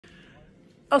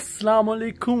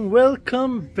Assalamualaikum,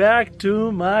 welcome back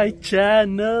to my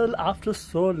channel after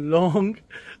so long।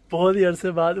 बहुत ही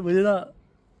अरसे बाद मुझे ना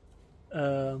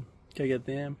क्या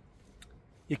कहते हैं,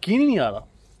 यकीन ही नहीं आ रहा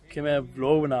कि मैं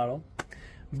व्लॉग बना रहा हूँ।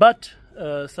 बट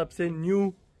सबसे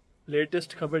न्यू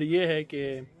लेटेस्ट खबर ये है कि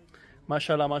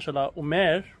माशाल्लाह माशाल्लाह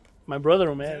Umair, my brother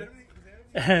Umair,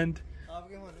 and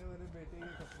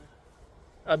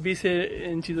अभी से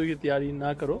इन चीज़ों की तैयारी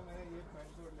ना करो।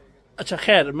 अच्छा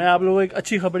खैर, मैं आप लोगों को एक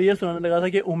अच्छी खबर ये सुनाने लगा था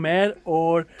कि उमैर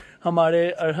और हमारे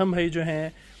अरहम भाई जो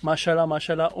हैं माशाल्लाह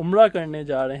माशाल्लाह उम्रा करने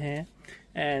जा रहे हैं,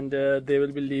 and they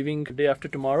will be leaving day after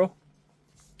tomorrow,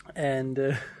 and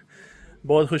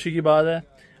बहुत खुशी की बात है।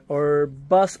 और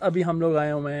बस अभी हम लोग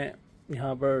आए हुए हैं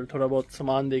यहाँ पर थोड़ा बहुत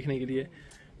सामान देखने के लिए,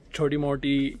 छोटी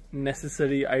मोटी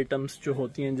नेसेसरी आइटम्स जो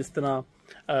होती हैं, जिस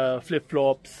तरह flip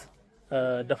flops,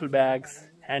 duffel bags,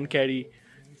 hand carry,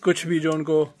 कुछ भी जो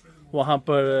उनको वहाँ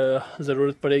पर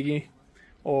ज़रूरत पड़ेगी।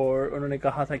 और उन्होंने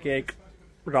कहा था कि एक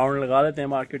राउंड लगा लेते हैं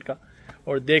मार्केट का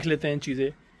और देख लेते हैं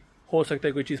चीज़ें, हो सकता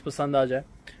है कोई चीज़ पसंद आ जाए।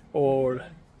 और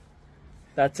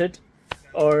दैट्स इट।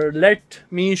 और let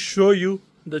me show you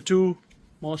the two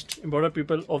most important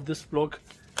people of this vlog.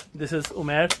 This is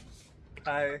Umair,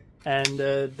 hi, and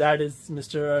that is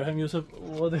mister Arham Yusuf.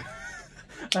 वो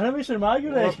अरहम भाई शर्मा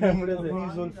क्यों रहे कैमरे से?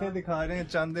 जुल्फे दिखा रहे हैं,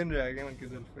 चंद दिन रह गए उनकी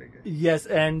जुल्फे के। Yes,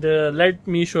 and let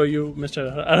me show you mister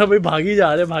Arham भाई। भागी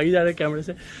जा रहे कैमरे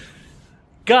से।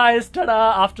 Guys Tata,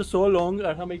 after so long.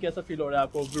 Arham भाई कैसा फील हो रहा है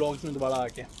आपको व्लॉग्स में दोबारा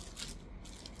आके?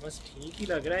 बस ठीक ही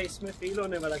लग रहा है, इसमें फील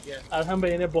होने वाला क्या है। अरहम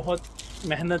भाई ने बहुत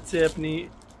मेहनत से अपनी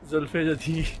जुल्फे जो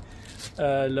थी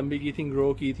लंबी की थी,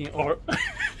 ग्रो की थी, और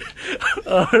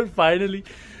फाइनली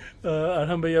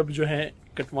अरहम भाई अब जो है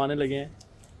कटवाने लगे हैं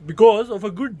because of a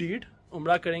good deed.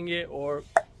 उम्रा करेंगे और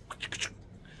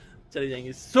चले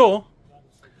जाएंगे। सो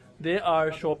दे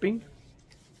आर शॉपिंग।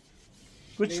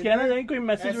 कुछ कहना चाहेंगे, कोई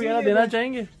मैसेज वगैरह देना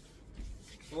चाहेंगे?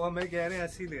 वो हमें कह रहे हैं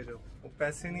ऐसे ही ले जाओ, वो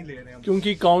पैसे नहीं ले रहे हम।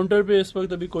 क्योंकि काउंटर पे इस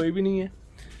वक्त अभी कोई भी नहीं है।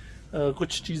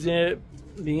 कुछ चीज़ें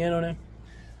ली हैं इन्होंने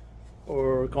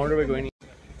और काउंटर पे कोई नहीं।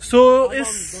 सो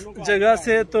इस जगह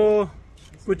से तो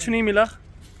कुछ नहीं मिला,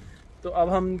 तो अब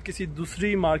हम किसी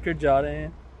दूसरी मार्केट जा रहे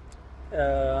हैं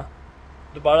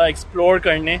दोबारा एक्सप्लोर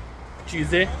करने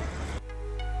चीज़ें।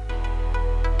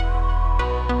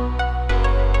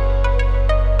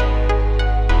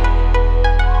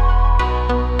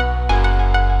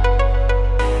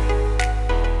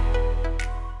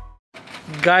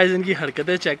 गाइस इनकी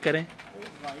हरकतें चेक करें,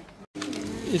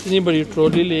 इतनी बड़ी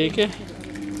ट्रॉली लेके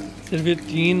सिर्फ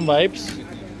 3 वाइप्स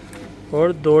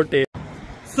और 2 टेप।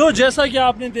 सो जैसा कि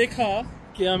आपने देखा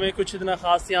कि हमें कुछ इतना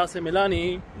ख़ास यहाँ से मिला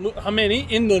नहीं, हमें नहीं,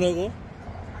 इन दोनों को।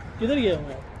 किधर गया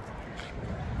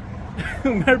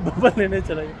उमैर? बबल लेने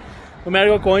चला गया। उमैर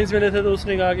को कॉइन्स मिले थे तो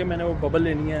उसने कहा कि मैंने वो बबल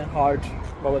लेनी है, हार्ट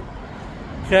बबल।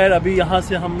 खैर अभी यहाँ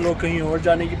से हम लोग कहीं और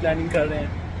जाने की प्लानिंग कर रहे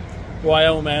हैं। वो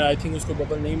आया उमैर, आई थिंक उसको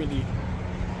बबल नहीं मिली,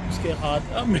 उसके हाथ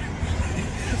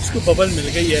उसको बबल मिल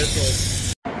गई है।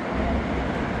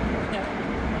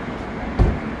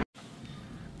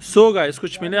 सो गाइस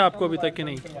कुछ मिले आपको अभी तक कि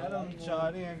नहीं? यार हम चाह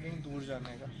रहे हैं कहीं दूर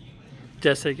जाने का,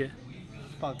 जैसे कि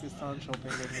पाकिस्तान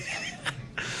शॉपिंग करने।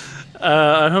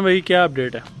 अरहम भाई क्या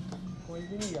अपडेट है? कोई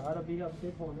भी नहीं यार, अभी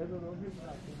अपडेट होने तो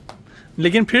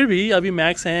लेकिन फिर भी अभी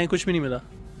मैक्स हैं, कुछ भी नहीं मिला।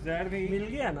 जहर भी मिल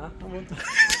गया ना वो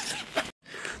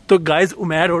तो गाइस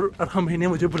उमैर और अरहम भाई ने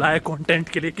मुझे बुलाया कंटेंट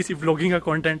के लिए, किसी व्लॉगिंग का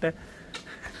कंटेंट है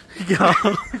क्या?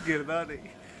 गिरदा नहीं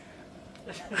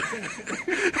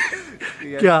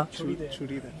क्या?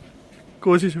 छुरी था।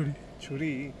 कौन सी छुरी?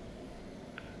 छुरी।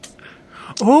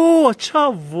 ओह अच्छा,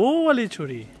 वो वाली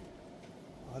छुरी।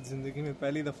 आज जिंदगी में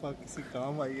पहली दफा किसी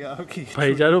काम आई है आपकी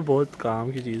भाई जान वो बहुत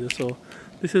काम की चीज़ है। सो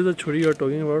दिस इज द छुरी यू आर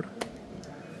टॉकिंग अबाउट।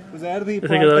 जहर भी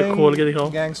खोल के दिखाओ।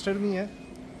 गैंगस्टर भी है,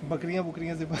 बकरियां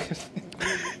बुकरियां ज़िबा करते हैं।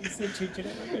 इससे छिछड़े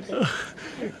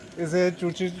इसे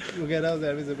चूची वगैरह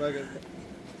जहर भी ज़िबा करते हैं।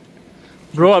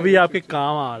 ब्रो अभी आपके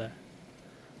काम आ रहा है।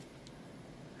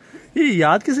 ये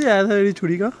याद कैसे आया था मेरी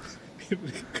छुरी का?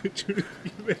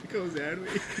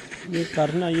 ये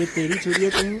करना, ये तेरी छुरी है,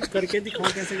 तुम करके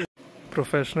दिखाओ कैसे।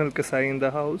 प्रोफेशनल कसाई इन द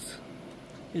हाउस।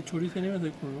 ये छुरी से नहीं मैं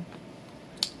देखूंगा।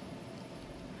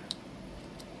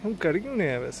 हम कर क्यों नहीं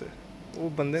है वैसे? वो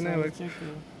बंदे ने हम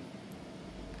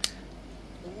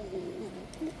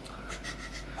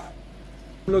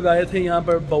लोग आए थे यहाँ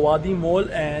पर बवादी mall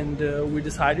and we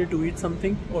decided to eat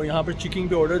something. और यहाँ पर चिकन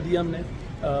पे ऑर्डर दिया हमने,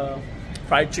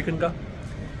 फ्राइड चिकन का।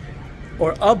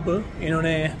 और अब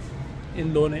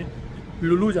इन लोगों ने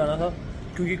लुलू जाना था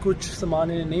क्योंकि कुछ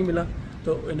सामान इन्हें नहीं मिला,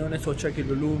 तो इन्होंने सोचा कि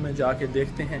लुलू में जाके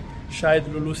देखते हैं, शायद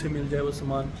लुलू से मिल जाए वो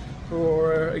सामान।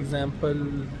 फॉर एग्ज़ाम्पल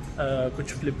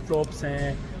कुछ फ्लिप फ्लॉप्स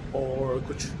हैं, और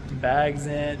कुछ बैग्स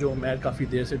हैं जो उमैर काफ़ी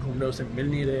देर से ढूंढ रहे, उसे मिल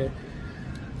नहीं रहे।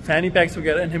 फैनी पैक्स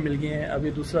वगैरह इन्हें मिल गए हैं।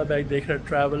 अभी दूसरा बैग देख रहा है,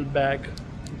 ट्रैवल बैग।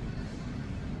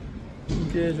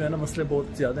 इनके जो है ना मसले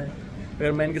बहुत ज़्यादा हैं।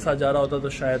 अगर मैं इनके साथ जा रहा होता तो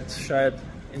शायद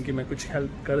इनकी मैं कुछ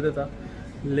हेल्प कर देता,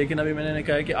 लेकिन अभी मैंने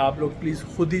कहा है कि आप लोग प्लीज़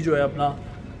खुद ही जो है अपना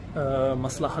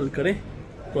मसला हल करें,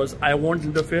 बिकॉज आई वॉन्ट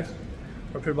इंटरफेयर।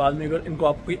 और फिर बाद में अगर इनको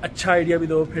आप कोई अच्छा आइडिया भी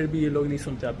दो फिर भी ये लोग नहीं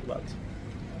सुनते आपकी बात।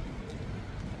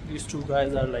 These two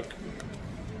guys are like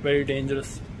very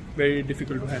dangerous, very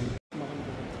difficult to handle.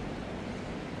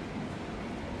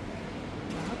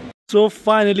 So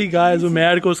finally guys,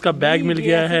 Umair को उसका बैग मिल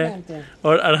गया है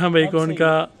और अरहम भाई को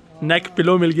उनका नेक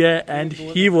पिलो मिल गया है। एंड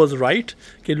ही वॉज राइट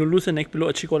कि लुल्लू से नेक पिलो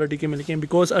अच्छी क्वालिटी के मिल गए,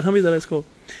 बिकॉज अरहम भी ज़रा इसको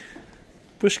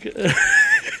पुश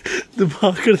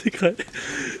दबा कर दिखाए।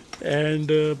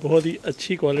 एंड बहुत ही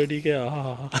अच्छी क्वालिटी के।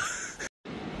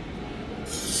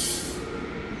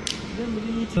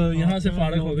 यहाँ से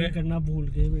फारग हो गए। करना भूल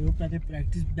गए वो, पहले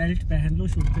प्रैक्टिस बेल्ट पहन लो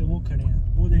शुरू पे। वो खड़े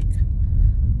हैं, वो देख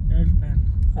बेल्ट पहन।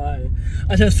 हाय।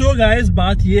 अच्छा सो गाइस,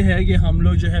 बात ये है कि हम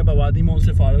लोग जो है बवादी मॉल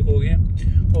से फारग हो गए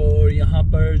और यहाँ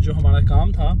पर जो हमारा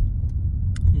काम था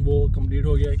वो कंप्लीट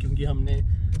हो गया, क्योंकि हमने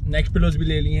नेक पिलोज भी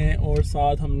ले लिए हैं और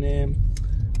साथ हमने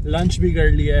लंच भी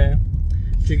कर लिया है।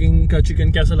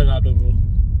 चिकन कैसा लगा आप लोगों को?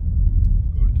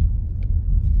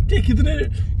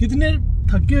 कितने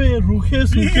थके हुए, रूखे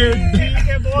सूखे।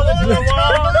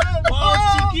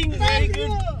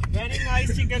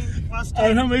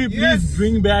 Arham, please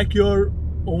bring back your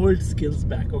old skills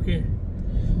back, okay?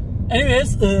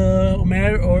 Anyways,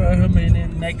 Umair और अरहम मैंने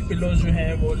नेक पिलोज जो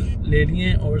हैं वो ले लिए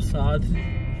हैं और साथ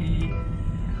ही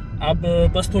अब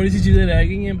बस थोड़ी सी चीज़ें रह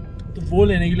गई हैं, तो वो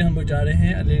लेने के लिए हम लोग जा रहे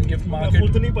हैं अलीन गिफ्ट मार्केट।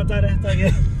 खुद नहीं पता रहता है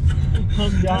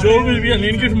जो भी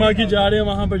अलीन गिफ्ट मार्केट जा रहे हैं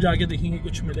वहाँ पर जाके देखेंगे,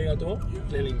 कुछ मिलेगा तो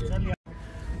ले लेंगे।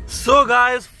 So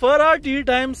guys, for our T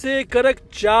time से करक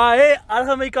चाय।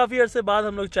 अरहम भाई काफ़ी अरसे बाद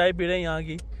हम लोग चाय पी रहे हैं यहाँ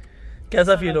की,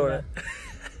 कैसा फील हो रहा है?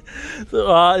 तो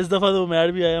इस दफ़ा तो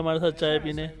उमैर भी आया हमारे साथ चाय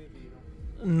पीने।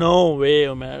 नो वे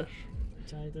उमैर,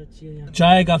 चाय तो अच्छी है यहाँ।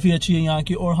 चाय काफ़ी अच्छी है यहाँ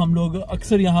की और हम लोग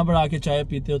अक्सर यहाँ पर आके चाय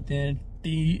पीते होते हैं,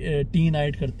 टी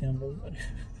नाइट करते हैं हम लोग।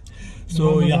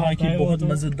 सो यहाँ की बहुत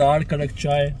मज़ेदार कड़क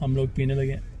चाय हम लोग पीने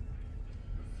लगे।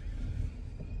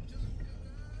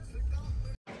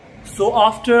 So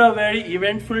after a very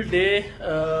eventful day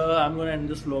I am gonna and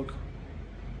this vlog,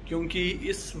 क्योंकि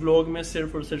इस व्लॉग में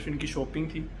सिर्फ और सिर्फ इनकी शॉपिंग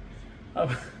थी।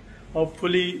 अब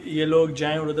होपफुली ये लोग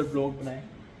जाएं और उधर व्लॉग बनाएं।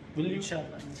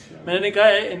 मैंने कहा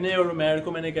है इन्हें और उमैर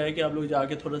को, मैंने कहा है कि आप लोग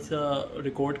जाके थोड़ा सा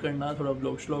रिकॉर्ड करना, थोड़ा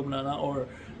व्लॉग बनाना और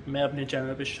मैं अपने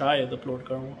चैनल पे शायद अपलोड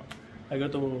करूँगा, अगर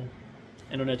तो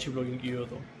इन्होंने अच्छी व्लॉगिंग की हो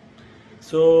तो।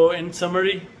 सो इन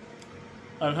समरी,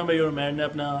 अरहम भाई और उमैर ने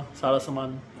अपना सारा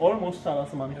सामान, ऑलमोस्ट सारा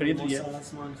सामान खरीद लिया।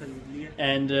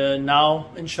 एंड नाउ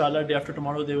इंशाल्लाह day after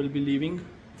tomorrow they will be leaving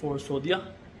for सऊदीया।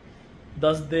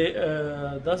 10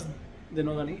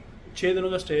 दिनों का नहीं, 6 दिनों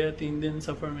का स्टे है, 3 दिन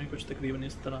सफ़र में कुछ तकरीबन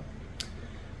इस तरह।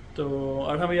 तो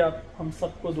अरहम भाई आप हम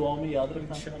सबको दुआओं में याद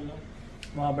रखना इंशाल्लाह,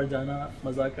 वहाँ पर जाना,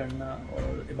 मज़ा करना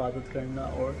और इबादत करना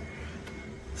और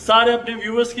सारे अपने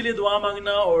व्यूअर्स के लिए दुआ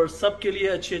मांगना और सबके लिए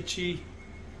अच्छी अच्छी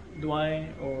दुआएं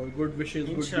और good wishes,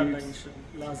 good deeds.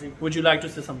 Would you like to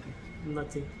से समथिंग?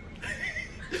 नथिंग।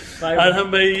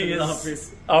 अरहम भाई is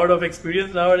out of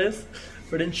experience nowadays,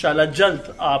 but इंशाल्लाह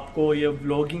जल्द आपको ये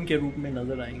व्लॉगिंग के रूप में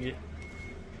नजर आएंगे।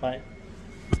 बाय।